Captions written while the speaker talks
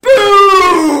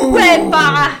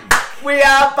We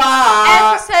are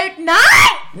back! Episode 9!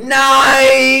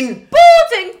 9!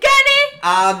 Bored and Genny!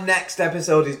 Our next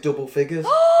episode is double figures.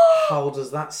 How does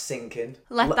that sink in?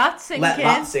 Let that sink in. Let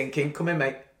that sink in. Come in,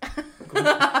 mate.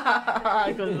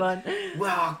 Good one.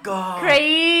 Wow, God.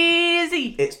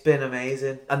 Crazy. It's been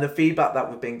amazing. And the feedback that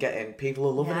we've been getting, people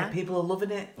are loving it. People are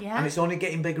loving it. Yeah. And it's only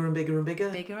getting bigger and bigger and bigger.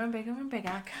 Bigger and bigger and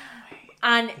bigger.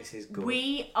 And this is good.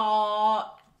 We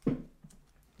are...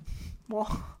 What,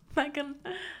 Megan?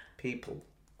 People.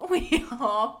 We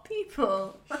are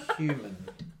people. Human.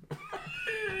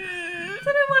 I don't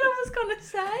know what I was going to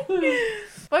say.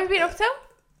 What have you been up to?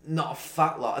 Not a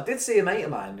fat lot. I did see a mate of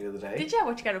mine the other day. Did you?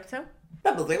 What did you get up to?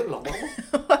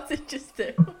 What did you just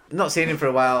do? Not seen him for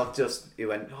a while. He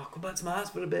went, come back to my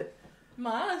house for a bit.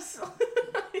 Mars? I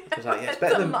was like, yeah, it's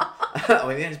better than... I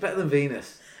went, yeah, it's better than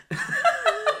Venus.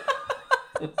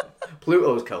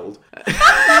 Pluto's cold.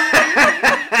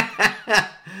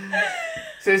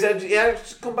 So he said, yeah,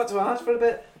 just come back to our house for a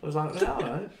bit. I was like, yeah,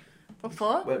 alright. What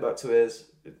for? Went back to his.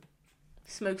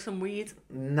 Smoke some weed.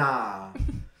 Nah.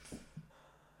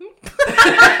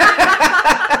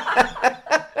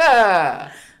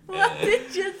 What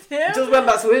did you do? Just went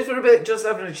back to his for a bit, just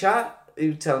having a chat. He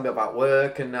was telling me about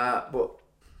work and that, but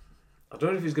I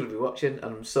don't know if he's going to be watching,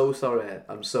 and I'm so sorry.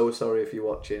 I'm so sorry if you're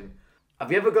watching.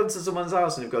 Have you ever gone to someone's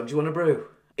house and you've gone, do you want a brew?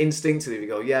 Instinctively you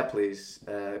go, yeah, please.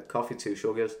 Coffee, 2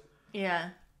 sugars. Yeah,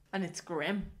 and it's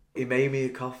grim. He made me a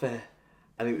coffee,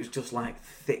 and it was just like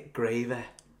thick gravy.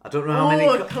 I don't know how many...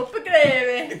 a cup of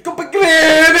gravy. A cup of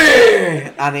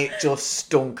gravy! And it just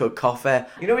stunk of coffee.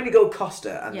 You know when you go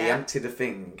Costa and they empty the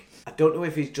thing? I don't know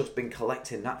if he's just been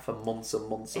collecting that for months and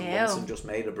months and months and just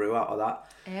made a brew out of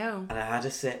that. Ew. And I had a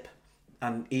sip,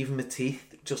 and even my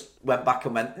teeth just went back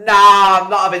and went, nah, I'm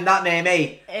not having that near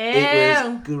me. Ew. It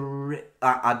was great.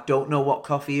 I don't know what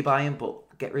coffee you're buying,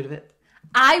 but get rid of it.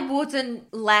 I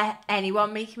wouldn't let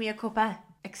anyone make me a cuppa,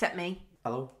 except me.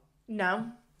 Hello? No.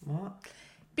 What?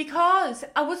 Because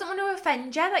I wasn't want to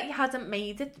offend you that you hadn't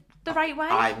made it the right way.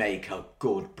 I make a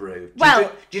good brew. Do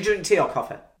you drink tea or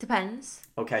coffee? Depends.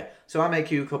 Okay, so I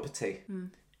make you a cup of tea.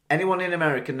 Anyone in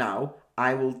America now,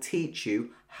 I will teach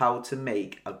you how to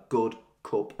make a good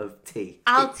cup of tea.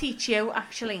 I'll teach you,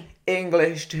 actually.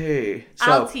 English tea. So,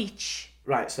 I'll teach.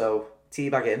 Right, so tea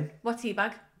bag in. What tea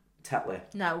bag? Tetley.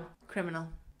 No. Criminal.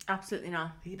 Absolutely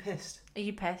not. Are you pissed? Are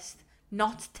you pissed?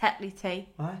 Not Tetley tea.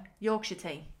 Why? Yorkshire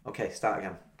tea. Okay, start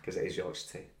again, because it is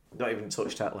Yorkshire tea. Not even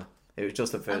touched Tetley. It was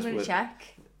just the first I'm going word. to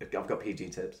check. I've got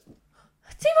PG tips.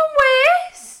 It's even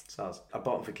worse. So I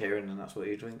bought them for Kieran, and that's what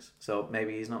he drinks. So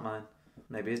maybe he's not mine.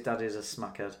 Maybe his dad is a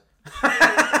smackhead.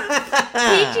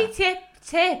 PG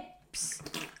tips.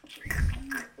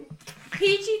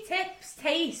 PG tips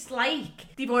taste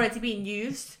like they've already been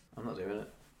used. I'm not doing it.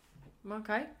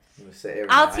 Okay. I'm gonna sit here.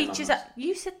 I'll teach you.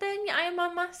 You sit there in your Iron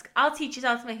Man mask. I'll teach you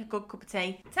how to make a good cup of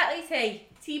tea. Tetley tea.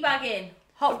 Tea bag in.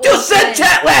 Hot water. Just said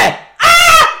Tetley!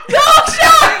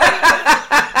 Yorkshire!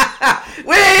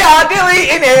 We are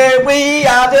deleting it! We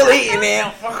are deleting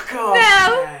it! Fuck off!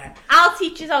 No! I'll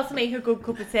teach you how to make a good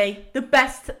cup of tea. The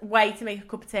best way to make a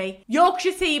cup of tea.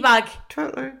 Yorkshire tea bag.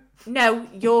 Tetley. No,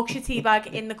 Yorkshire tea bag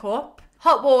in the cup.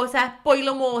 Hot water,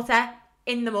 boiling water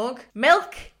in the mug.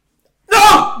 Milk.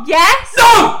 No! Yes!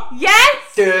 No!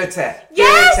 Yes! Dirty.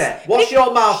 Yes! Dirty. Wash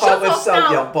your mouth out with Shut up salt,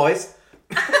 now. young boys.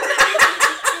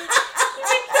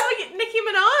 Nicki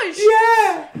Minaj.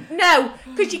 Yeah! No,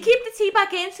 because you keep the tea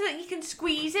bag in so that you can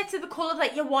squeeze it to the colour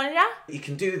that you want it at. You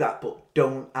can do that, but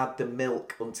don't add the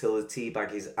milk until the tea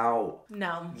bag is out.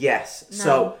 No. Yes. No.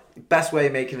 So, best way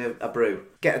of making a brew.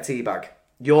 Get a tea bag.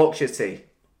 Yorkshire tea.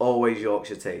 Always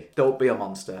Yorkshire tea. Don't be a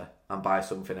monster and buy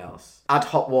something else. Add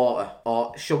hot water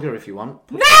or sugar if you want.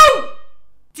 No!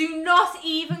 Do not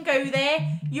even go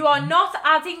there. You are not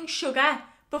adding sugar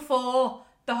before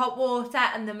the hot water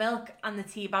and the milk and the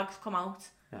tea bags come out.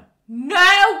 Yeah.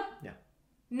 No! Yeah.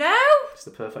 No! It's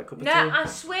the perfect cup of No, tea. I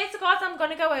swear to God, I'm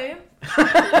going to go home.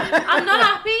 I'm not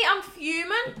happy. I'm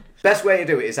fuming. Best way to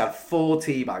do it is add 4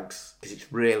 tea bags because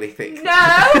it's really thick.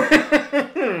 No!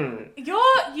 You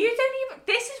don't even...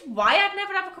 This is why I'd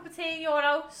never have a cup of tea in your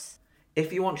house.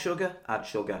 If you want sugar, add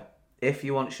sugar. If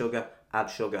you want sugar, add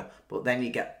sugar. But then you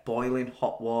get boiling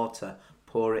hot water,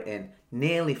 pour it in.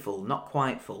 Nearly full, not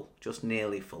quite full, just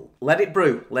nearly full. Let it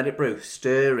brew,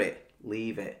 stir it,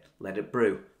 leave it, let it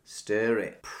brew, stir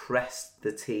it. Press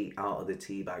the tea out of the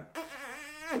tea bag.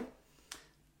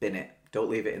 Bin it, don't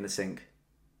leave it in the sink.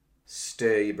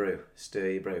 Stir your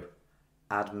brew.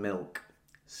 Add milk,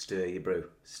 stir your brew.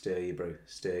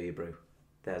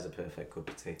 There's a perfect cup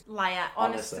of tea. Liar,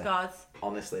 honest to God.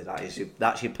 Honestly,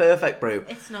 that's your perfect brew.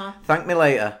 It's not. Thank me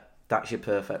later. That's your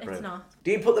perfect brew. It's not.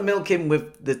 Do you put the milk in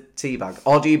with the tea bag,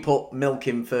 or do you put milk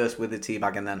in first with the tea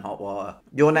bag and then hot water?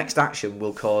 Your next action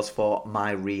will cause for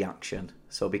my reaction,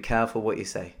 so be careful what you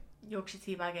say. Yorkshire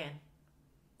tea bag in.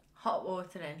 Hot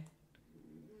water in.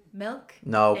 Milk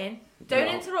No. in. Don't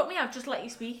No. interrupt me, I've just let you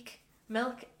speak.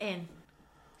 Milk in.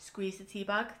 Squeeze the tea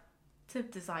bag to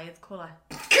desired colour.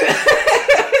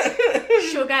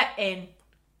 Sugar in.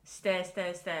 Stir,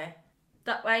 stir, stir.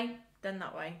 That way, then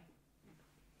that way.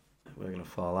 We're going to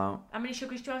fall out. How many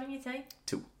sugars do you have in your tea?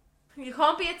 2. You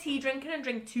can't be a tea drinker and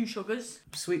drink 2 sugars.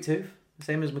 Sweet tooth,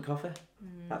 same as my coffee.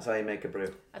 That's how you make a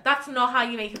brew. That's not how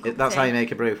you make a cup of tea. That's how you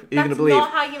make a brew. Are you That's going to believe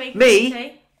not how you make me a cup of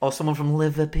tea. or someone from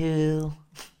Liverpool?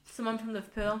 Someone from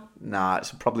Liverpool. Nah,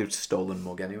 it's probably a stolen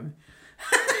mug anyway.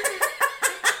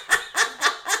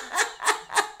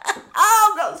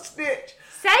 Oh, I've got a stitch.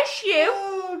 Says you.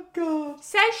 Oh, God.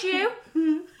 Says you.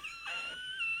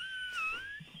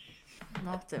 I'm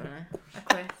not doing it. I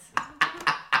quit.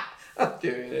 I'm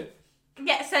doing it.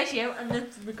 Yeah, says you, and then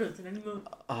recording anymore.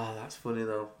 Oh, that's funny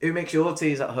though. Who makes your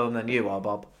teas at home then, you or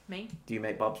Bob? Me. Do you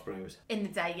make Bob's brews? In the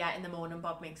day, yeah. In the morning,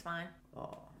 Bob makes mine.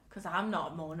 Oh, Because I'm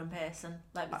not a morning person,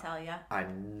 let me tell you.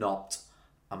 I'm not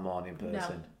a morning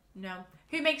person. No.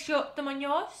 Who makes them on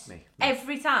yours? Me.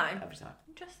 Every time? Every time.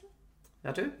 Interesting.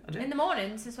 I do. In the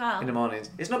mornings as well? In the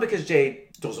mornings. It's not because Jade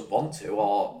doesn't want to,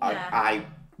 or Yeah. I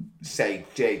say,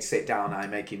 Jade, sit down, I'm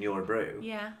making your brew.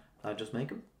 Yeah. I just make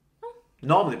them.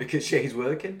 Normally because Jade's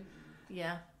working.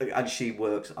 Yeah. And she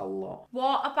works a lot.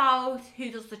 What about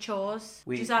who does the chores?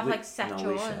 Do you have like set chores?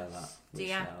 We share that. Do you?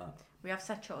 Share that. We have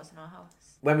set chores in our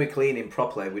house. When we're cleaning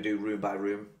properly, we do room by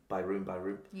room, by room by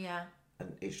room. Yeah.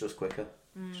 And it's just quicker.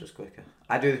 It's just quicker.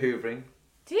 I do the hoovering.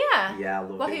 Do you? Yeah, I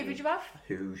love What hoovering. hoover do you have?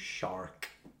 Who shark.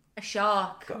 A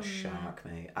shark. Got a shark,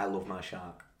 mate. I love my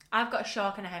shark. I've got a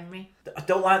shark and a Henry. I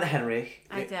don't like the Henry.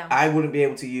 I do. I wouldn't be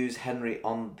able to use Henry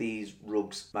on these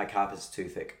rugs. My carpets are too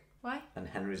thick. Why? And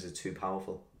Henry's are too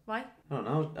powerful. Why? I don't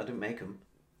know. I didn't make them.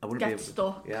 I wouldn't Get be able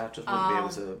stuck. to. Yeah, I just wouldn't be able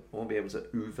to. I won't be able to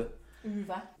hoover.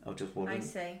 Hoover. I just wouldn't. I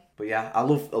see. But yeah, I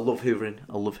love hoovering.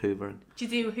 I love hoovering. Do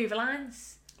you do hoover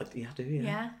lines? Yeah, I do. Yeah,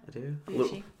 Yeah. I do.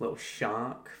 Bougie. Little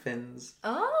shark fins.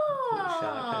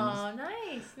 Oh,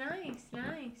 nice.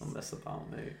 Don't mess about,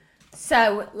 mate.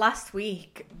 So, last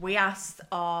week, we asked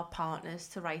our partners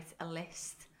to write a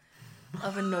list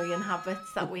of annoying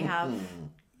habits that we have.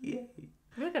 Yay.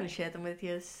 We're going to share them with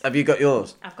you. Have you got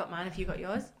yours? I've got mine. Have you got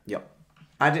yours? Yep.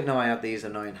 I didn't know I had these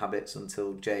annoying habits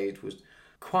until Jade was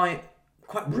quite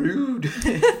rude,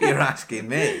 if you're asking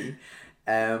me.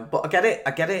 But I get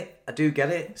it. I do get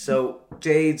it. So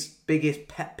Jade's biggest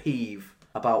pet peeve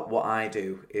about what I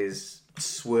do is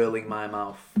swirling my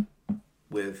mouth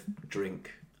with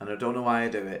drink. And I don't know why I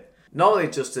do it. Normally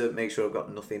just to make sure I've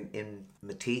got nothing in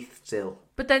my teeth still.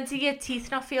 But then do your teeth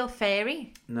not feel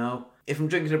fairy? No. If I'm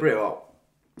drinking a brew,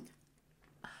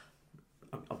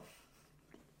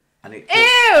 and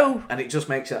it just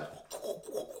makes it,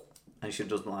 and she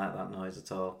doesn't like that noise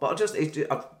at all. But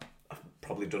I've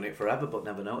probably done it forever, but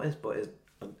never noticed. But it's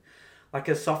like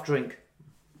a soft drink.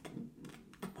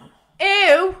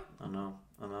 Ew! I know.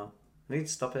 I need to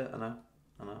stop it. I know.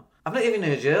 I've not even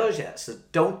heard yours yet, so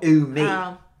don't ooh me.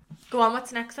 Go on,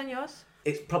 what's next on yours?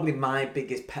 It's probably my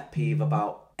biggest pet peeve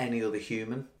about any other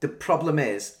human. The problem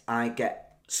is I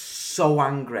get so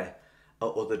angry at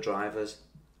other drivers.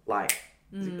 Like,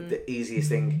 the easiest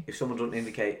thing, if someone doesn't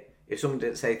indicate, if someone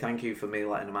didn't say thank you for me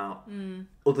letting them out,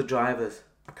 other drivers,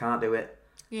 I can't do it.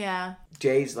 Yeah.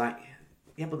 Jay's like,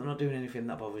 yeah, but they're not doing anything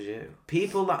that bothers you.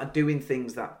 People that are doing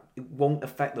things that won't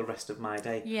affect the rest of my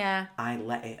day, Yeah. I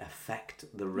let it affect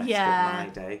the rest of my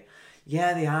day.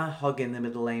 Yeah, they are hogging the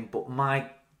middle lane, but my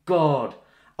God,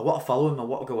 I want to follow him. I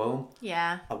want to go home.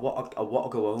 Yeah. I want to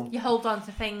go home. You hold on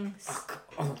to things.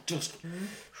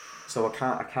 So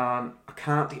I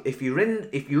can't. If you're in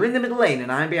the middle lane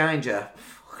and I'm behind you,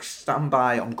 stand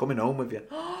by. I'm coming home with you.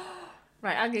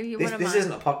 Right, I'll give you one of mine. This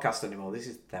isn't a podcast anymore. This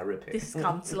is therapy. This is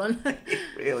counselling. It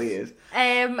really is.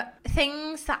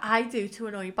 Things that I do to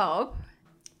annoy Bob.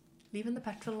 Leaving the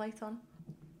petrol light on.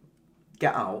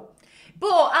 Get out. But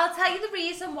I'll tell you the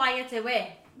reason why I do it.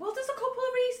 Well, there's a couple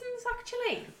of reasons,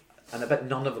 actually. And I bet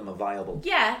none of them are viable.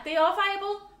 Yeah, they are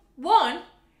viable. One,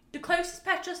 the closest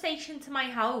petrol station to my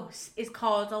house is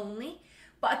card only.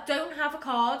 But I don't have a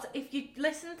card. If you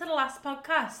listen to the last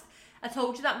podcast, I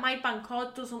told you that my bank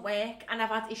card doesn't work and I've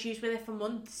had issues with it for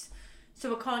months.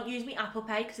 So I can't use my Apple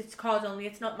Pay because it's card only,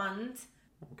 it's not manned.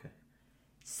 Okay.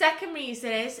 Second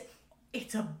reason is,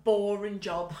 it's a boring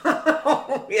job.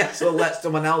 Yeah, so let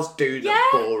someone else do the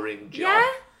boring job. Yeah.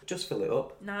 Just fill it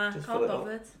up. Nah, Just can't fill it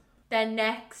bothered. Then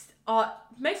next,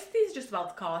 most of these are just about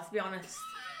the car, to be honest.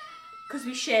 Because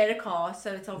we share a car,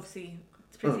 so it's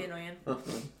pretty annoying.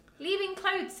 Leaving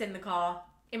clothes in the car,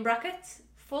 in brackets,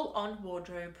 full on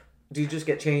wardrobe. Do you just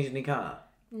get changed in your car?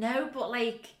 No, but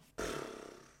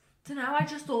don't know, I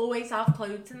just always have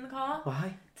clothes in the car.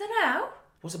 Why? Don't know.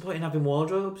 What's the point in having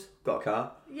wardrobes? Got a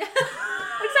car. Yeah,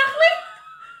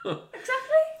 exactly.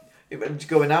 You're just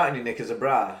going out in your knickers and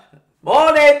bra.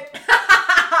 Morning!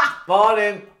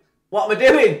 Morning! What am I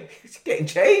doing? Getting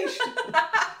changed.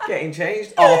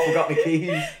 Oh, I forgot my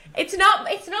keys. It's not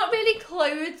really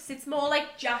clothes, it's more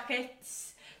like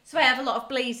jackets. So I have a lot of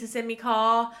blazers in my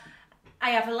car.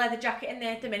 I have a leather jacket in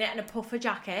there at the minute and a puffer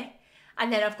jacket.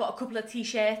 And then I've got a couple of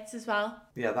t-shirts as well.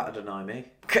 Yeah, that'd annoy me.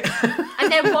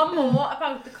 And then one more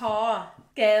about the car.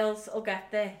 Girls will get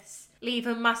this.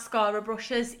 Leaving mascara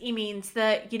brushes, he means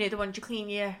the ones you clean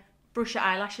your brush your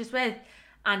eyelashes with,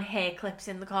 and hair clips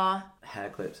in the car.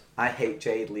 Hair clips. I hate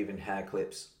Jade leaving hair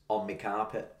clips on my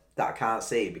carpet that I can't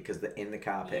see because they're in the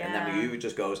carpet. Yeah. And then my Uber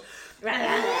just goes... And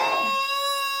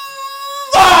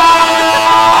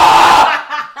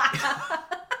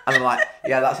I'm like,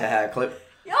 yeah, that's a hair clip.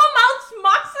 Your mouth's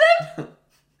massive!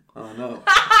 Oh no.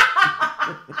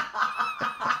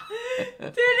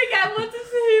 Do it again, what does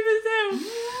the Hoover do?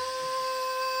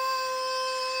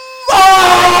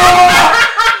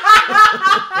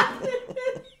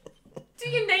 Do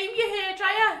you name your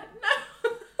hairdryer?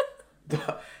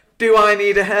 No. Do I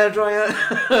need a hairdryer?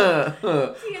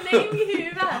 Do you name your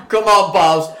Hoover? Come on,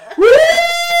 Baz.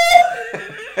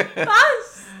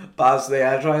 Baz! Baz the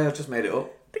hairdryer, I've just made it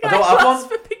up. The guy I don't have asks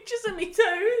one. for pictures of me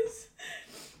toes.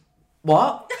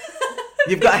 What?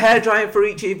 You've got a hairdryer for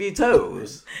each of your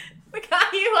toes? The guy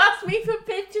who asked me for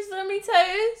pictures of me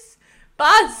toes.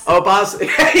 Baz. Oh, Baz.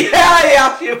 Yeah, he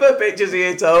asked you for pictures of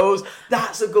your toes.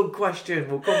 That's a good question.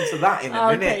 We'll come to that in a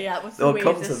minute. Okay, yeah. What's the We'll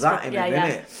come to weirdest that in a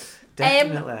minute.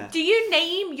 Definitely. Do you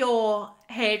name your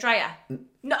hairdryer?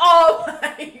 No. Oh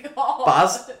my god.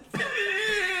 Baz?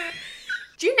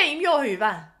 Do you name your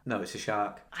Hoover? No, it's a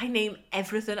shark. I name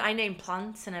everything. I name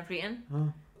plants and everything.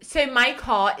 Oh. So my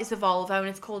car is a Volvo and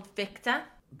it's called Victor.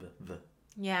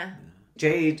 Yeah.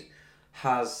 Jade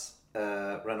has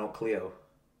Renault Clio.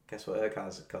 Guess what her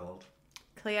car's called?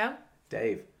 Cleo?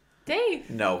 Dave. Dave?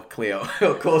 No, Clio.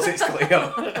 Of course it's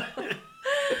Clio.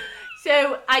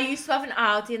 So I used to have an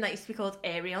Audi and that used to be called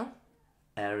Ariel.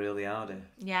 Ariel the Audi.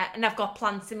 Yeah, and I've got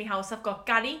plants in my house. I've got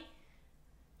Gary,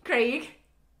 Craig,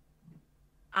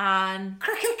 and...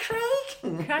 Cracker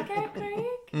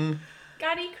Craig.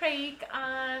 Gary, Craig,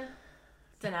 and...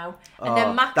 don't know. And Oh,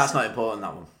 then Max... that's not important,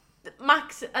 that one.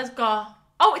 Max has got...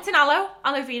 Oh, it's an aloe.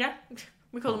 Aloe vera.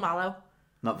 We call them aloe.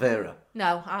 Not Vera.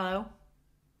 No, aloe.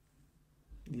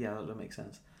 Yeah, that makes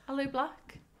sense. Aloe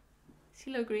black.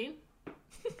 CeeLo green.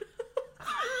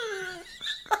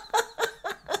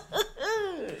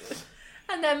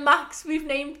 And then Max, we've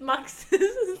named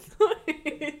Max's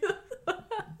toys.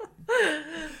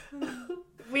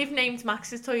 We've named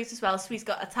Max's toys as well. So he's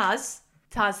got a Taz.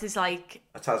 Taz is like...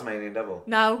 A Tasmanian devil.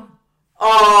 No.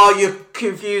 Oh, you're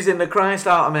confusing the Christ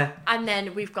out of me. And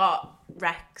then we've got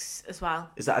Rex as well.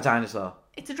 Is that a dinosaur?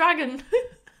 It's a dragon.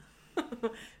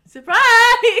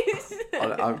 Surprise!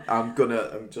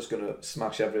 I'm just gonna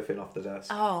smash everything off the desk.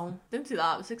 Oh, don't do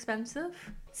that. It was expensive.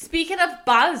 Speaking of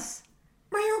Baz.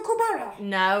 My Uncle Barry.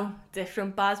 No,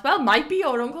 different Baz. Well, might be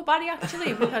your Uncle Barry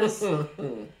actually, because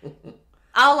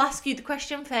I'll ask you the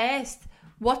question first.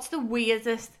 What's the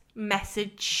weirdest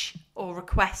message or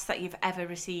request that you've ever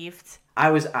received?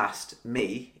 I was asked,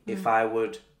 if I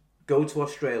would go to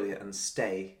Australia and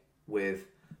stay with,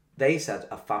 they said,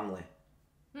 a family.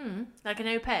 Like an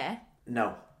au pair?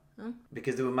 No.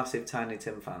 Because they were massive Tiny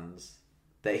Tim fans.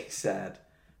 They said,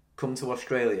 come to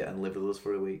Australia and live with us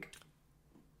for a week.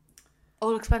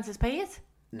 All expenses paid?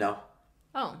 No.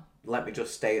 Oh. Let me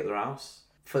just stay at their house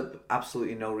for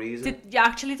absolutely no reason. Did you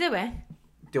actually do it?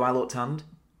 Do I look tanned?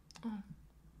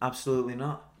 Absolutely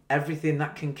not. Everything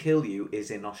that can kill you is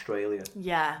in Australia.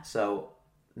 Yeah. So,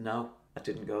 no, I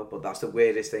didn't go. But that's the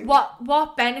weirdest thing.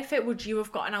 What benefit would you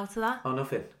have gotten out of that? Oh,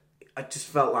 nothing. I just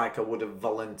felt like I would have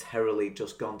voluntarily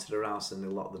just gone to their house and they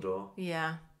locked the door.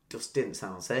 Yeah. Just didn't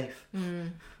sound safe.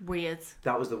 Weird.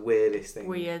 That was the weirdest thing.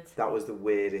 Weird. That was the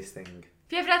weirdest thing.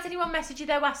 Have you ever had anyone message you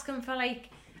though asking for like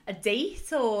a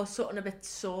date or something a bit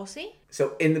saucy?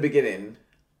 So in the beginning,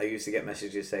 I used to get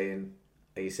messages saying,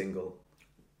 are you single?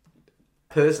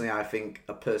 Personally, I think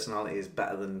a personality is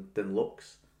better than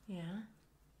looks. Yeah.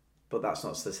 But that's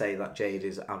not to say that Jade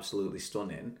is absolutely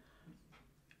stunning.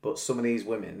 But some of these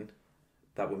women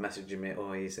that were messaging me,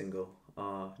 oh, are you single?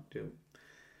 Oh,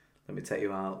 let me take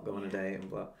you out, go on a date and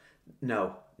blah.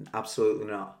 No, absolutely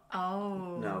not.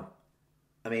 Oh. No.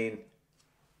 I mean,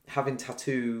 having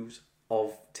tattoos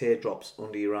of teardrops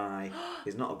under your eye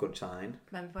is not a good sign.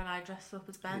 Remember when I dressed up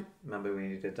as Ben? Remember when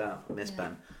you did that, Miss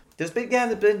Ben? There's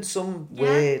been some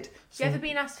weird. You ever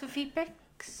been asked for feet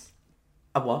pics?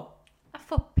 A what? A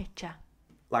foot picture.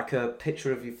 Like a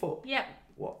picture of your foot? Yep.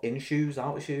 What? In shoes,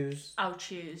 out of shoes? Out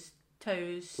shoes,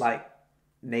 toes. Like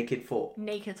naked foot?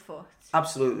 Naked foot.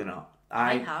 Absolutely not.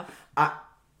 I have. How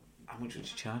much would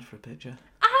you charge for a picture?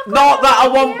 I've got Not no that idea.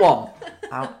 I want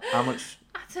one. How much?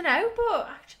 I don't know, but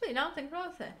actually, now I'm thinking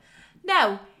about it.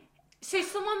 No. So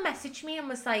someone messaged me and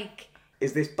was like,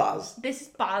 Is this Baz? this is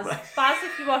Baz. Baz,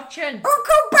 if you're watching.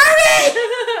 Uncle Barry!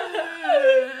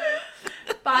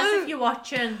 Baz, if you're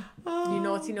watching. You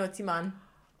naughty, naughty man.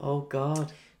 Oh,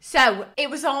 God. So, it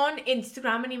was on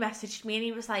Instagram and he messaged me and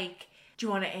he was like, do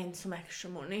you want to earn some extra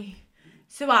money?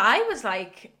 So I was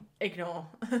like, ignore.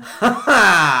 There's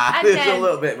then- a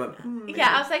little bit of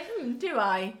Yeah, I was like, do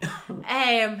I?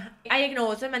 I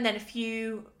ignored him and then a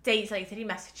few days later he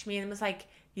messaged me and was like,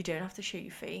 you don't have to show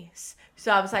your face. So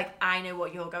I was like, I know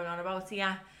what you're going on about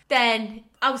here. Then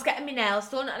I was getting my nails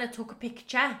done and I took a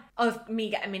picture of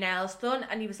me getting my nails done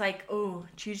and he was like, oh,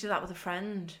 do you do that with a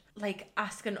friend? Like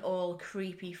asking all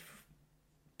creepy.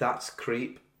 That's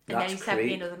creep. And then he sent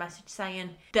me another message saying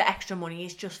the extra money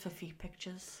is just for feet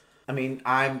pictures. I mean,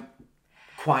 I'm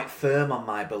quite firm on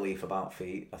my belief about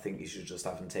feet. I think you should just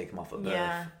have them take them off at birth.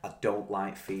 Yeah. I don't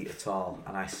like feet at all.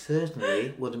 And I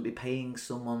certainly wouldn't be paying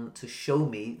someone to show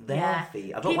me their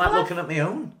feet. I don't like looking at my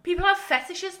own. People have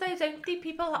fetishes though, don't they?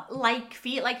 People like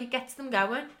feet, like it gets them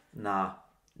going. Nah.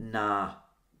 I'll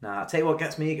tell you what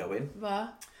gets me going.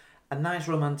 What? A nice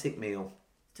romantic meal.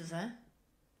 Does it?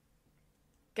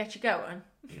 Get you going?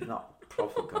 You're not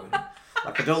proper going.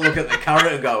 Like, I don't look at the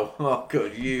carrot and go, oh,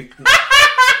 good, you.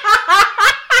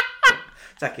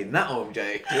 Taking that home,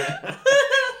 Jake.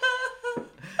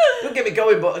 Don't get me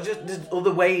going, but just there's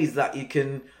other ways that you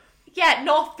can. Yeah,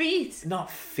 not feet. Not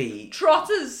feet.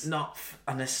 Trotters.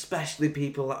 And especially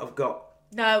people that have got.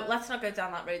 No, let's not go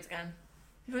down that road again.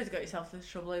 You've always got yourself into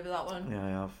trouble over that one. Yeah, I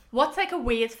have. What's like a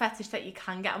weird fetish that you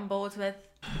can get on board with?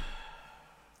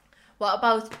 What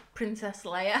about Princess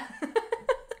Leia?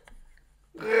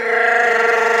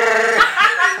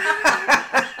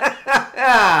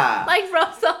 Like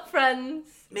Ross or Friends.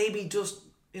 Maybe just,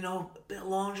 a bit of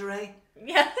lingerie.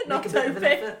 Yeah, not Make a bit toe of an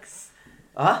effort. picks.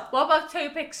 Huh? What about toe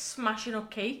picks smashing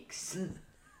up cakes?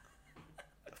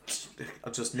 I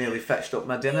just nearly fetched up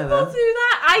my dinner People then. do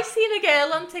that. I seen a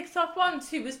girl on TikTok once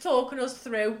who was talking us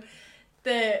through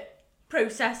the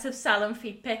process of selling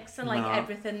feet pics and like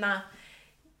everything that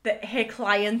her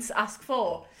clients ask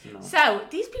for. No. So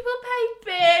these people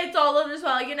pay big dollar as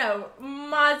well,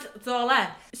 mad dollar.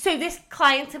 So this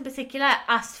client in particular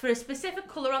asked for a specific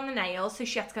colour on the nails, so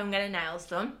she had to go and get her nails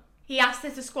done. He asked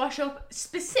her to squash up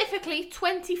specifically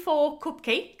 24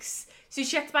 cupcakes. So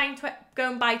she had to go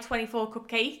and buy 24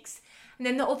 cupcakes. And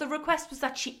then the other request was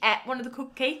that she ate one of the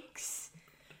cupcakes.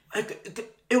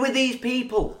 Who are these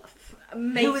people?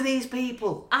 Mate, Who are these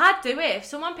people? I'd do it. If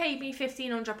someone paid me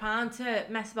 £1,500 to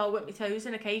mess about with my toes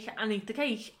in a cake and eat the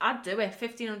cake, I'd do it.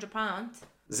 £1,500.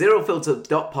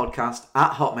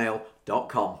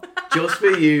 zerofilter.podcast@hotmail.com. Just for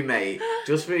you, mate.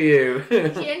 Just for you.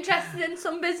 If you're interested in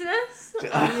some business,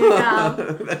 yeah.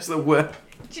 That's the word.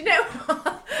 Do you know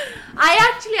what? I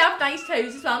actually have nice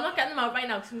toes as well. I'm not getting them out right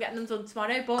now because I'm getting them done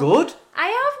tomorrow. But Good? I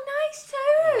have nice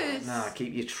toes. Nah,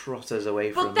 keep your trotters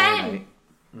away But from then, me, mate.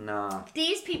 Nah.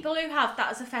 These people who have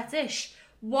that as a fetish,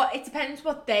 it depends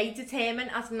what they determine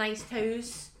as nice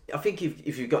toes. I think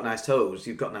if you've got nice toes,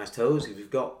 you've got nice toes. If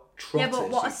you've got trotters... Yeah, but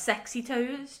what are sexy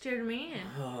toes? Do you know what I mean?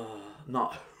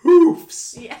 Not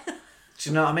hoofs. Yeah. Do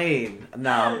you know what I mean?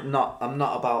 No, I'm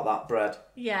not about that bread.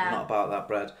 Yeah. I'm not about that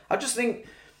bread. I just think...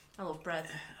 I love bread.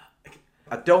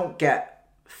 I don't get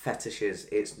fetishes.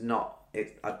 It's not...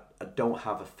 I don't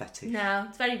have a fetish. No,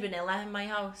 it's very vanilla in my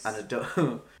house. And I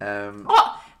don't...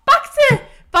 Back to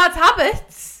bad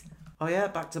habits. Oh yeah,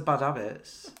 back to bad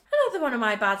habits. Another one of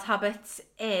my bad habits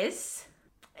is...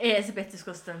 It is a bit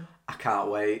disgusting. I can't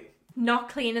wait. Not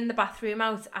cleaning the bathroom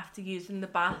out after using the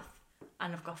bath.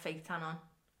 And I've got fake tan on.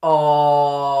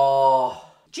 Oh...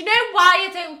 Do you know why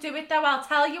I don't do it though? I'll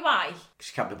tell you why.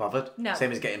 Because you can't be bothered? No.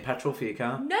 Same as getting petrol for your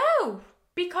car? No,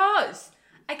 because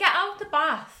I get out the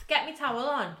bath, get my towel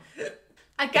on.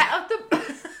 I get out the...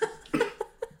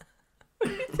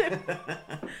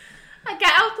 I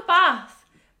get out the bath,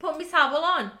 put my towel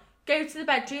on, go to the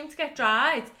bedroom to get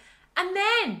dried. And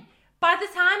then, by the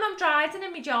time I'm dried and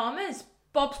in my pyjamas,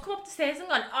 Bob's come up the stairs and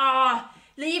gone,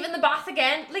 leaving the bath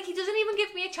again. Like, he doesn't even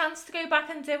give me a chance to go back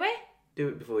and do it. Do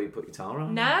it before you put your towel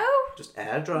on. No. Just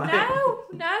air dry.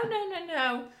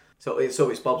 No. So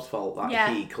it's Bob's fault that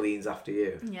Yeah. he cleans after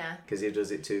you. Yeah. Because he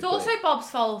does it too It's quick. also Bob's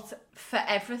fault for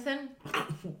everything.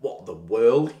 What, the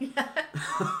world?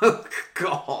 Oh,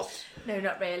 God. No,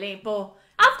 not really. But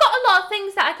I've got a lot of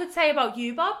things that I could say about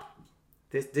you, Bob.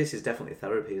 This is definitely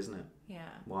therapy, isn't it? Yeah.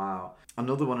 Wow.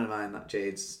 Another one of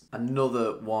Jade's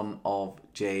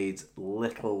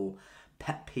little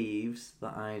pet peeves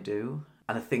that I do.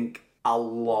 And I think a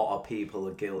lot of people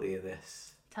are guilty of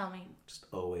this. Tell me. Just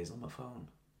always on my phone.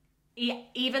 Yeah,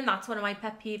 even that's one of my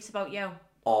pet peeves about you.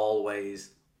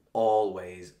 Always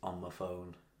on my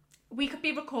phone. We could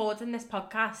be recording this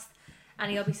podcast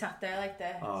and you'll be sat there like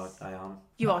this. Oh, I am.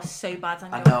 You are so bad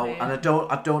on your I know, phone. and I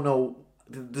don't know.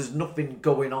 There's nothing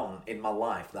going on in my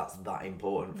life that's that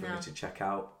important for me to check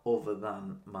out other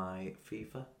than my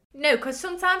FIFA. No, because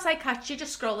sometimes I catch you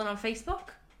just scrolling on Facebook.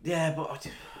 Yeah, but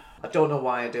I don't know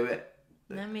why I do it.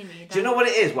 No, me neither. Do you know what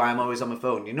it is? Why I'm always on my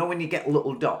phone? You know when you get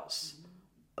little dots,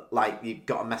 like you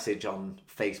got a message on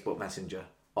Facebook Messenger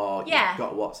or you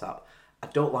got WhatsApp. I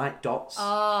don't like dots.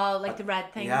 Oh, like the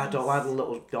red things. Yeah, I don't like the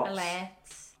little dots.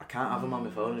 Alerts. I can't have them on my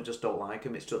phone. I just don't like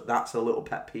them. It's just that's a little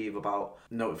pet peeve about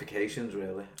notifications.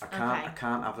 Really, I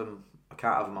can't have them. I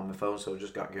can't have them on my phone, so I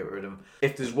just got to get rid of them.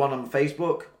 If there's one on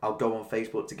Facebook, I'll go on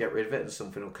Facebook to get rid of it, and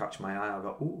something will catch my eye. I'll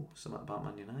go, ooh, something about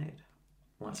Man United.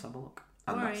 Let's have a look.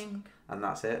 And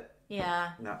that's it.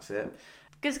 Yeah. That's it.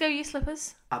 Go use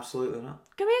slippers. Absolutely not.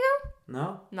 Give me a go.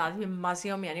 No. Nah, you're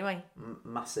muzzy on me anyway.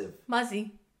 Massive.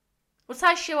 Muzzy. What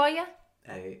size shoe are you?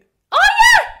 8. Oh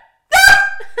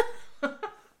yeah!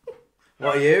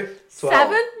 What are you? 12.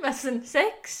 7, messing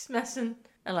 6, messing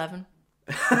 11.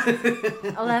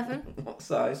 11. What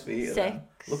size feet are 6. them?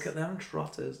 Look at them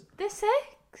trotters. They're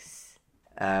 6.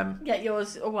 Yeah,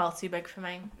 yours are well too big for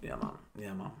me. Yeah,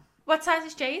 man. What size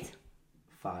is Jade?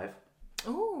 5.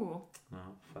 Ooh. No,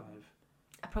 5.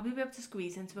 I'd probably be able to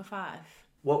squeeze into a 5.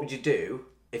 What would you do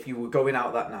if you were going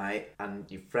out that night and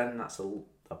your friend that's a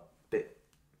bit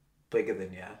bigger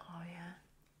than you? Oh yeah.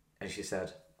 And she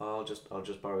said, "Oh, I'll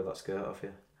just borrow that skirt off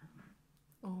you."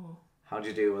 Ooh. How'd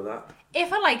you deal with that?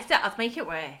 If I liked it, I'd make it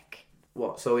work.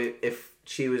 What? So if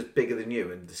she was bigger than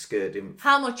you and the skirt didn't...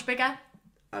 How much bigger?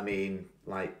 I mean,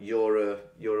 like, you're a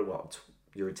what?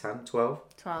 You're a 10, 12?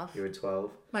 12. You're a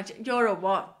 12. You're a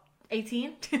what?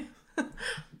 18?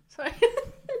 Sorry.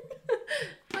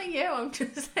 Not you, I'm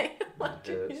just saying. What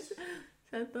you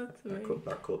said that to me.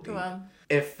 That could be. Go on.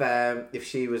 If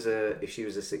she was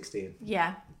a 16.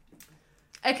 Yeah.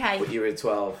 Okay. But you were a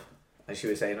 12, and she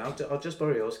was saying, "I'll just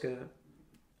borrow your skirt,"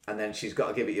 and then she's got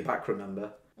to give it you back.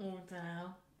 Remember? Oh,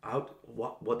 I don't know.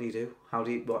 What do you do? What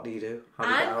do you do? How do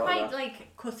you get I'm out quite of that?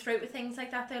 like cutthroat with things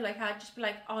like that though. Like I'd just be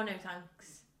like, "Oh no,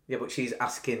 thanks." Yeah, but she's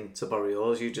asking to borrow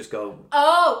yours. You just go.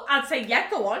 Oh, I'd say yeah.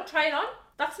 Go on, try it on.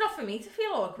 That's not for me to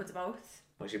feel awkward about.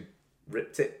 Well, she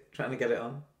ripped it trying to get it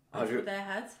on. Over their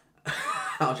head.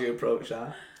 How do you approach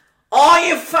that? Oh,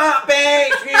 you fat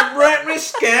bitch! You ripped me,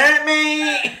 scared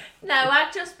me. No,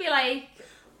 I'd just be like,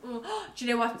 do you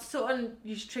know what? Something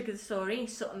you should trigger the story.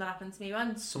 Something that happened to me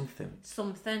once. Something.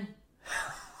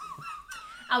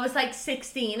 I was like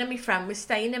 16 and my friend was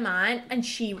staying in mine, and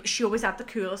she always had the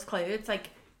coolest clothes,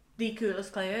 like the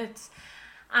coolest clothes.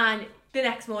 And the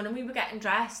next morning we were getting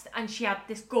dressed, and she had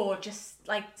this gorgeous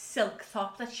like silk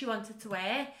top that she wanted to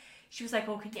wear. She was like,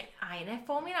 "Oh, can you iron it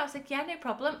for me?" And I was like, "Yeah, no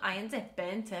problem." Ironed it,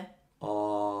 burnt it.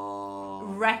 Oh.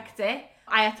 Wrecked it.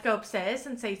 I had to go upstairs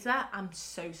and say to her, "I'm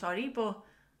so sorry, but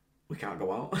we can't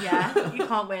go out." Yeah, you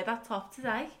can't wear that top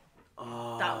today.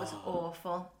 Oh. That was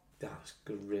awful. That's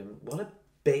grim. What a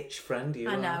bitch friend you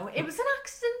are. I know. It was an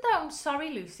accident though. I'm sorry,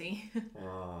 Lucy.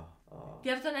 Oh.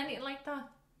 You ever done anything like that?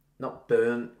 Not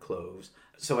burnt clothes.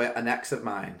 So an ex of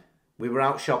mine, we were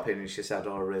out shopping and she said,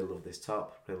 "Oh, I really love this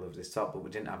top, but we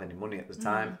didn't have any money at the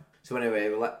time." So anyway,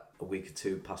 we let a week or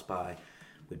two pass by.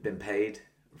 We'd been paid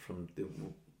from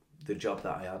the job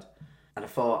that I had, and I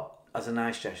thought, as a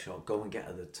nice gesture, I'll go and get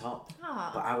her the top.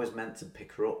 Aww. But I was meant to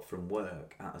pick her up from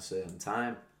work at a certain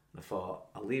time, and I thought,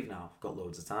 I'll leave now, I've got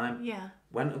loads of time. Yeah.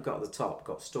 Went and got the top,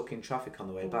 got stuck in traffic on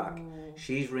the way back.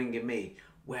 She's ringing me,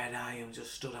 "Where are you? I'm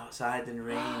just stood outside in the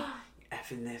rain,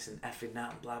 effing this and effing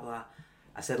that and blah blah."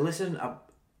 I said, "Listen,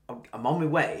 I'm on my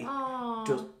way.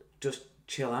 Aww. Just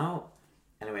chill out."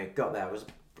 Anyway, got there. I was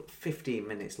 15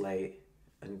 minutes late,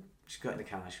 and she got in the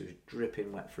car. She was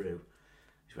dripping wet through.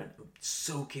 She went, "I'm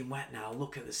soaking wet now.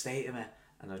 Look at the state of me."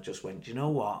 And I just went, "Do you know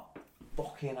what?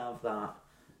 Fucking have that."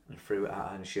 And threw it at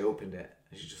her, and she opened it,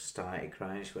 and she just started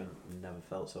crying. She went, "I've never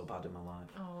felt so bad in my life."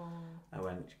 Oh. I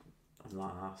went, "I'm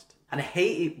not asked." And I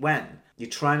hate it when you're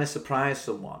trying to surprise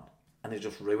someone and they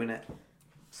just ruin it.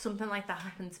 something like that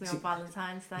happened to me on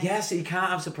Valentine's Day. Yeah, so you can't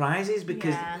have surprises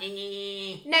because...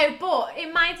 Yeah. No, but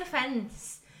in my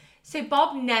defence, so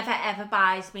Bob never ever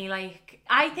buys me, like...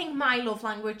 I think my love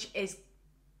language is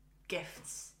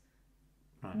gifts.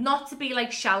 Right. Not to be,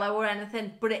 like, shallow or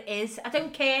anything, but it is. I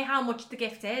don't care how much the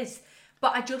gift is,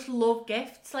 but I just love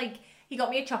gifts. Like, he got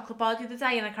me a chocolate bar the other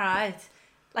day and I cried.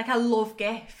 Like, I love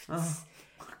gifts. Oh.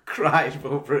 Cried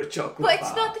over a chocolate bar. But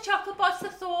it's not the chocolate bar, it's the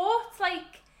thought,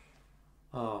 like...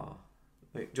 Oh.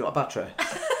 Wait, do you want a battery?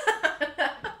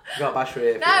 You got a battery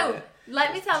here? No,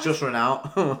 let me tell you. It's just run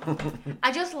out.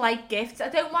 I just like gifts. I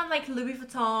don't want, like, Louis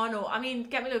Vuitton or... I mean,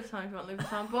 get me Louis Vuitton if you want Louis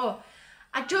Vuitton, but...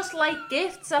 I just like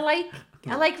gifts. I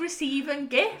like receiving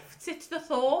gifts. It's the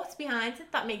thought behind it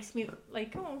that makes me,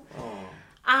 like, oh.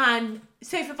 And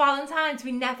so for Valentine's,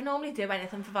 we never normally do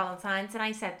anything for Valentine's, and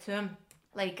I said to him,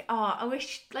 like, oh, I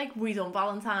wish, like, we done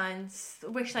Valentine's. I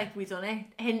wish, like, we done it.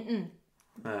 Hinton.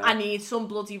 I need some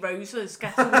bloody roses.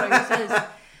 Get some roses.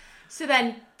 So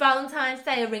then, Valentine's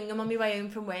Day, I ring him on my way home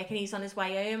from work, and he's on his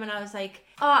way home, and I was like,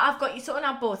 oh, I've got you something.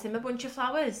 I bought him a bunch of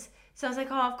flowers. So I was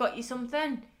like, oh, I've got you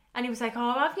something. And he was like,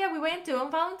 oh, have you? We weren't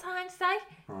doing Valentine's Day.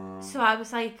 So I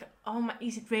was like, oh, my,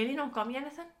 he's really not got me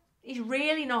anything. He's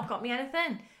really not got me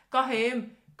anything. Got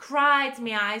home, cried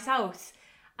my eyes out.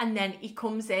 And then he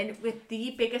comes in with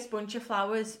the biggest bunch of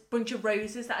flowers, bunch of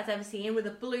roses that I'd ever seen, with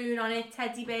a balloon on it,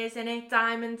 teddy bears in it,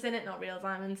 diamonds in it, not real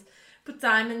diamonds, but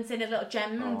diamonds in it, little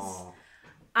gems.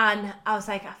 And I was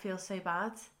like, I feel so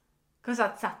bad. Because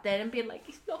I'd sat there and been like,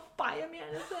 he's not buying me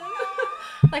anything.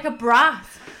 Like a brat.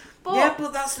 But yeah,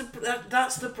 but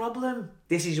that's the problem.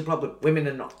 This is your problem. Women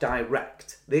are not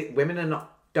direct. Women are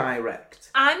not direct.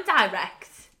 I'm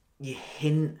direct. You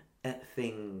hint at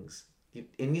things.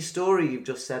 In your story, you've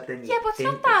just said then. Yeah, but it's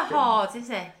not that hard,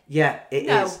 is it? Yeah, it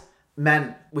is.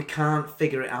 Men, we can't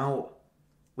figure it out.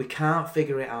 We can't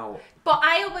figure it out. But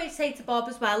I always say to Bob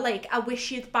as well, like, I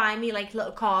wish you'd buy me, like,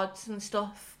 little cards and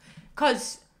stuff.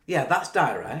 Because... Yeah, that's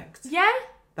direct. Yeah.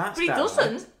 That's but he direct.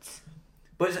 doesn't.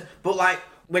 But like,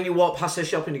 when you walk past a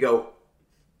shop and you go...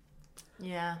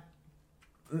 Yeah.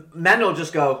 Men will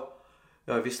just go,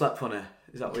 oh, have you slept funny?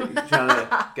 Is that what you're trying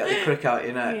to get the crick out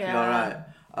your neck? Yeah. You're all right.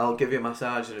 I'll give you a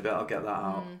massage in a bit, I'll get that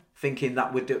out. Thinking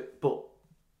that would do... But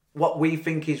what we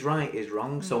think is right is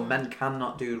wrong, so men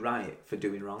cannot do right for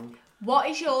doing wrong. What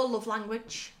is your love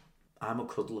language? I'm a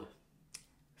cuddler.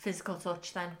 Physical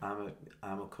touch, then.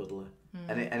 I'm a cuddler.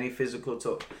 Any physical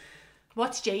touch.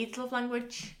 What's Jade's love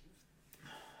language?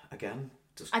 Again,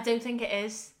 I don't think it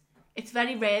is. It's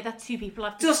very rare that two people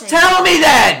have to Just tell me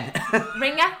then!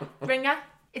 Ringer.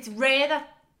 It's rare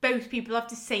that both people have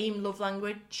the same love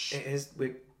language. It is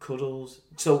with cuddles.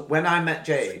 So when I met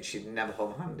Jade, she'd never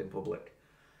hold my hand in public.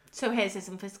 So his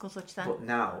isn't physical touch then? But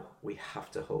now we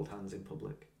have to hold hands in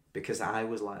public. Because I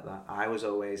was like that. I was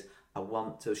always, I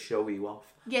want to show you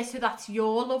off. Yeah, so that's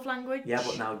your love language? Yeah,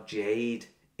 but now Jade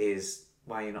is,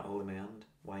 why are you not holding my hand?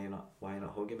 Why are you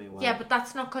not hugging me? Why? Yeah, but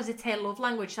that's not because it's her love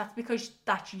language. That's because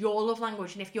that's your love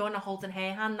language. And if you're not holding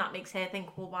her hand, that makes her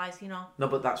think, well, why is he not? No,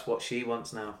 but that's what she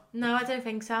wants now. No, I don't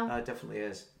think so. No, it definitely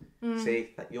is.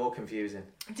 See, you're confusing.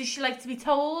 Does she like to be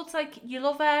told, like, you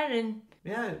love her and...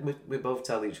 Yeah, we both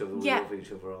tell each other we love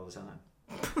each other all the time.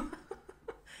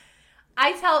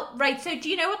 Right, so do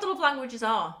you know what the love languages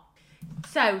are?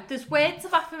 So, there's words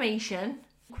of affirmation,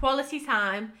 quality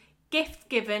time, gift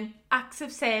given, acts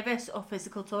of service or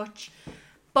physical touch.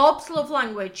 Bob's love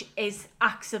language is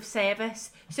acts of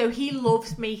service. So he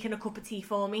loves making a cup of tea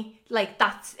for me. Like,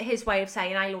 that's his way of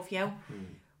saying I love you.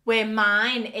 Where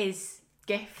mine is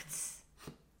gifts.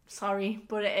 Sorry,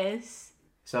 but it is.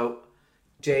 So,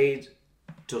 Jade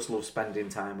just loves spending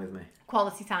time with me.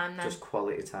 Quality time then. Just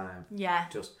quality time. Yeah.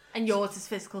 And yours is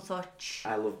physical touch.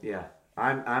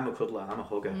 I'm a cuddler, I'm a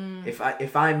hugger.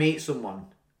 If I meet someone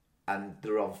and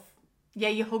they're of... Yeah,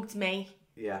 you hugged me.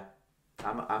 Yeah.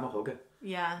 I'm a hugger.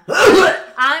 Yeah.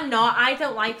 I'm not. I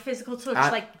don't like physical touch.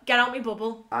 Like, get out my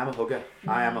bubble. I'm a hugger.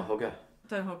 I am a hugger.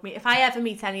 Don't hug me. If I ever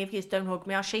meet any of you, don't hug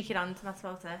me. I'll shake your hand and that's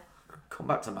about it. Come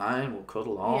back to mine, we'll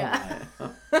cuddle all night.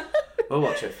 We'll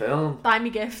watch a film. Buy me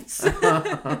gifts.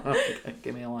 Okay,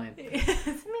 give me a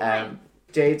line.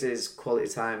 Jade's is quality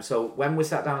time. So when we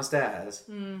sat downstairs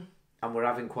and we're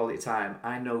having quality time,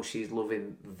 I know she's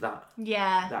loving that.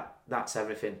 Yeah. That's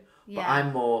everything. Yeah. But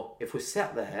I'm more, if we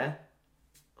sat there,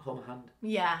 hold my hand.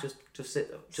 Yeah. Just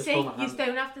sit. Just See, hold my hand. you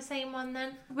don't have the same one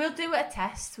then. We'll do a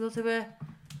test. We'll do a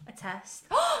test.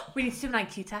 We need to do an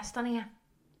IQ test on here.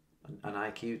 An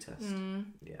IQ test?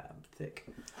 Yeah, I'm thick.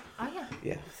 Oh, yeah?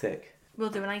 Yeah, thick. We'll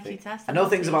do an IQ test. I know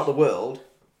things about the world.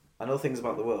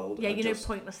 Yeah, you know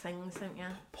pointless things, don't you?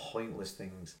 Pointless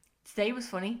things. Today was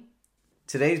funny.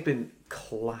 Today's been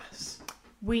class.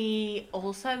 We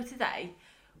also today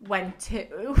went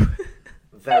to...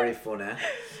 Very funny.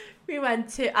 We went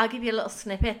to... I'll give you a little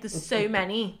snippet. There's so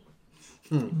many.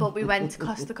 But we went to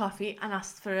Costa Coffee and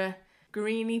asked for a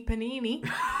greeny panini.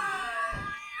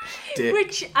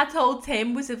 Which I told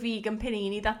Tim was a vegan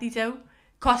panini that they do.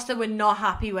 Costa were not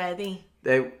happy, were they?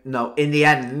 No, in the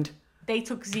end... They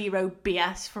took zero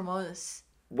BS from us.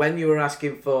 When you were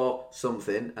asking for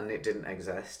something and it didn't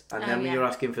exist, and then when yeah. you were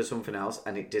asking for something else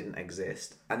and it didn't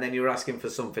exist, and then you were asking for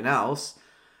something else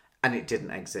and it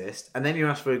didn't exist, and then you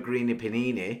asked for a greeny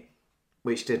panini,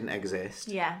 which didn't exist,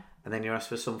 Yeah. and then you asked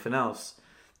for something else.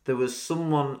 There was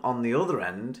someone on the other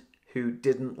end who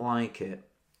didn't like it.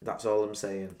 That's all I'm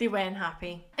saying. They weren't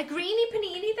happy. A greeny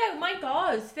panini though, my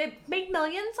God, they make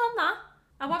millions on that.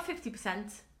 I want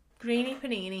 50%. Greeny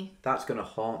panini. That's going to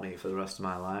haunt me for the rest of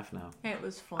my life now. It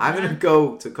was fun. I'm going to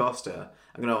go to Costa.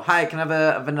 I'm going to go, hi, can I have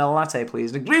a vanilla latte,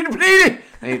 please? And a greeny panini!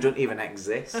 And it doesn't even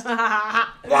exist.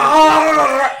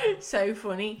 So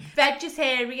funny.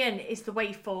 Vegetarian is the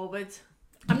way forward.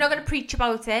 I'm not going to preach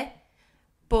about it,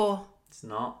 but... It's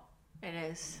not. It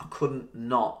is. I couldn't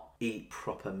not eat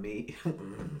proper meat.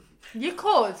 You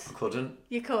could. I couldn't.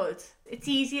 You could. It's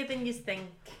easier than you think.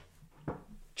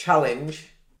 Challenge.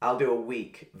 I'll do a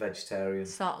week vegetarian.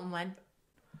 Starting when?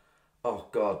 Oh,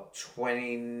 God.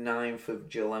 29th of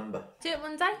July. Do it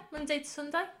Monday? Monday to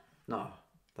Sunday? No.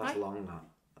 That's Right. long, that.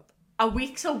 A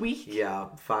week's a week? Yeah,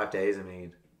 5 days I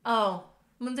need. Oh.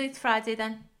 Monday to Friday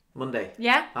then? Monday.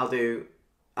 Yeah? I'll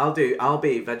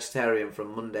be vegetarian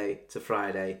from Monday to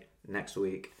Friday next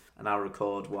week, and I'll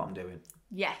record what I'm doing.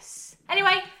 Yes.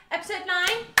 Anyway, episode 9.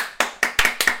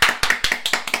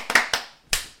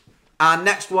 Our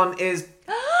next one is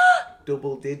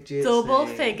double digits. Double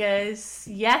figures.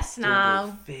 Yes, now.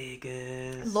 Double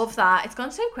figures. Love that. It's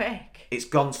gone so quick. It's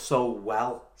gone so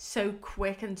well. So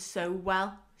quick and so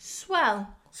well.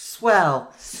 Swell.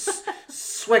 Swell.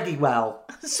 Swaggy well.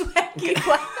 Swaggy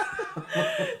well.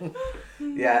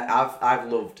 Yeah, I've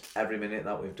loved every minute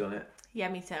that we've done it. Yeah,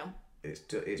 me too. It's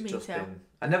Me just too. been...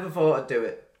 I never thought I'd do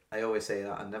it. I always say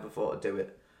that. I never thought I'd do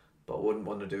it. But I wouldn't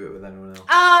want to do it with anyone else.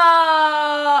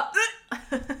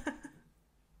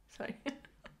 Sorry.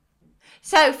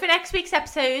 So, for next week's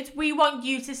episode, we want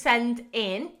you to send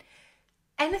in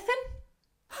anything.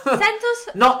 Send us...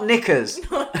 Not knickers.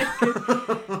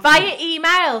 Via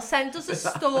email. Send us a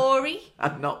story.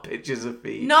 And not pictures of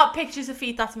feet. Not pictures of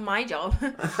feet. That's my job.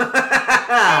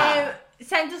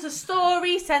 Send us a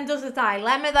story. Send us a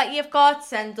dilemma that you've got.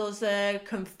 Send us a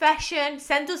confession.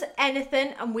 Send us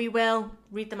anything and we will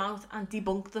read them out and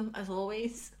debunk them as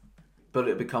always. But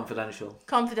it'll be confidential.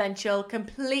 Confidential.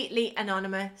 Completely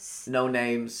anonymous. No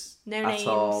names. No at names.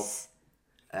 all.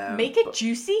 Make it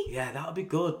juicy. Yeah, that would be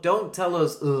good. Don't tell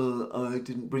us, I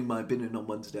didn't bring my bin in on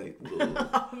Wednesday.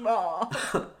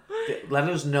 Let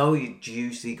us know your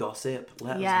juicy gossip.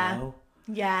 Let us know.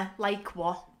 Yeah, like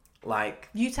what? Like...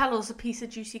 You tell us a piece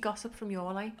of juicy gossip from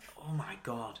your life. Oh my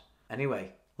God.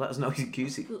 Anyway, let us know your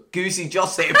goosey gossip. Let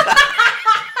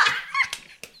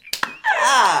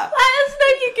us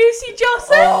know your goosey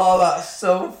gossip. Oh, that's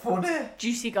so funny.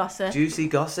 Juicy gossip. Juicy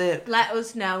gossip. Let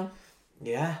us know.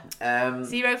 Yeah.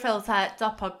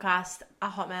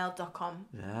 zerofilter.podcast@hotmail.com.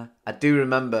 Yeah. I do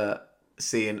remember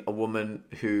seeing a woman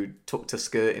who tucked her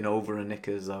skirt in over her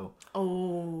knickers though.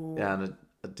 Oh. Yeah, and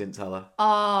I didn't tell her.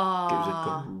 Oh. It was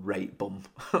a great bum.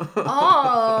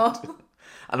 Oh.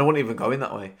 And I wasn't even going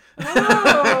that way.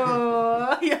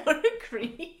 Oh. You're a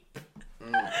creep.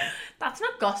 That's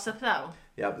not gossip though.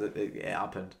 Yeah, but it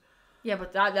happened. Yeah,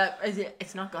 but that is it.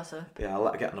 It's not gossip. Yeah, I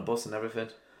let her get on a bus and everything.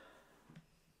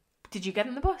 Did you get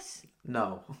in the bus?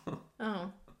 No.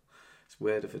 Oh. It's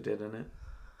weird if I did, isn't it?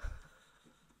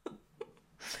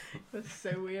 That's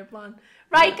so weird, man.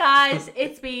 Right, guys,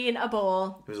 it's been a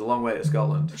ball. It was a long way to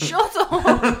Scotland. Shut up.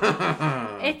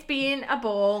 It's been a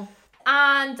ball.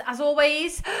 And as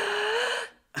always,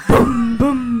 boom,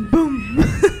 boom, boom.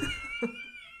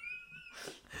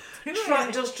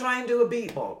 Just try and do a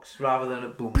beatbox rather than a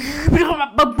boom.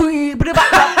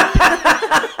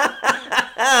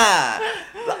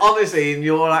 Honestly, in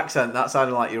your accent, that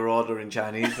sounded like you're ordering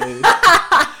Chinese food.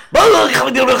 Thank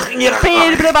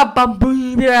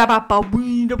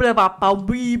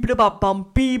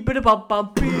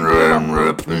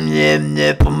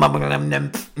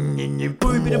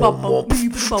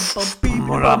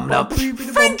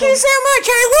you so much. I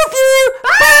love you.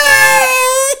 Bye.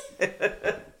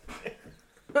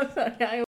 Sorry,